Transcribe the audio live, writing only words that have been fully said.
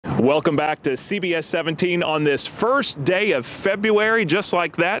Welcome back to CBS 17 on this first day of February. Just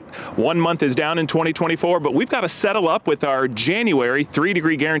like that, 1 month is down in 2024, but we've got to settle up with our January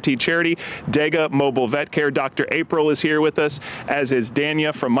 3-degree guaranteed charity, Dega Mobile Vet Care. Dr. April is here with us, as is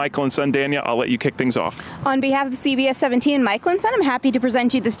Dania from Michael & Son. Dania, I'll let you kick things off. On behalf of CBS 17 and Michael & Son, I'm happy to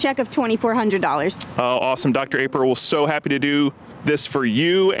present you this check of $2,400. Awesome, Dr. April. We're so happy to do this for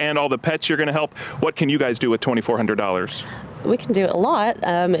you and all the pets you're going to help. What can you guys do with $2,400? We can do a lot.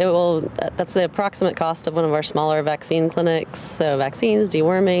 That's the approximate cost of one of our smaller vaccine clinics. So vaccines,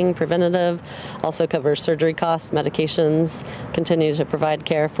 deworming, preventative, also covers surgery costs, medications, continue to provide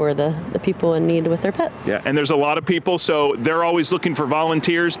care for the people in need with their pets. Yeah, and there's a lot of people, so they're always looking for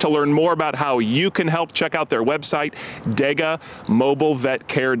volunteers. To learn more about how you can help, check out their website,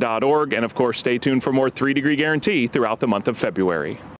 degamobilevetcare.org. And of course, stay tuned for more 3-degree guarantee throughout the month of February.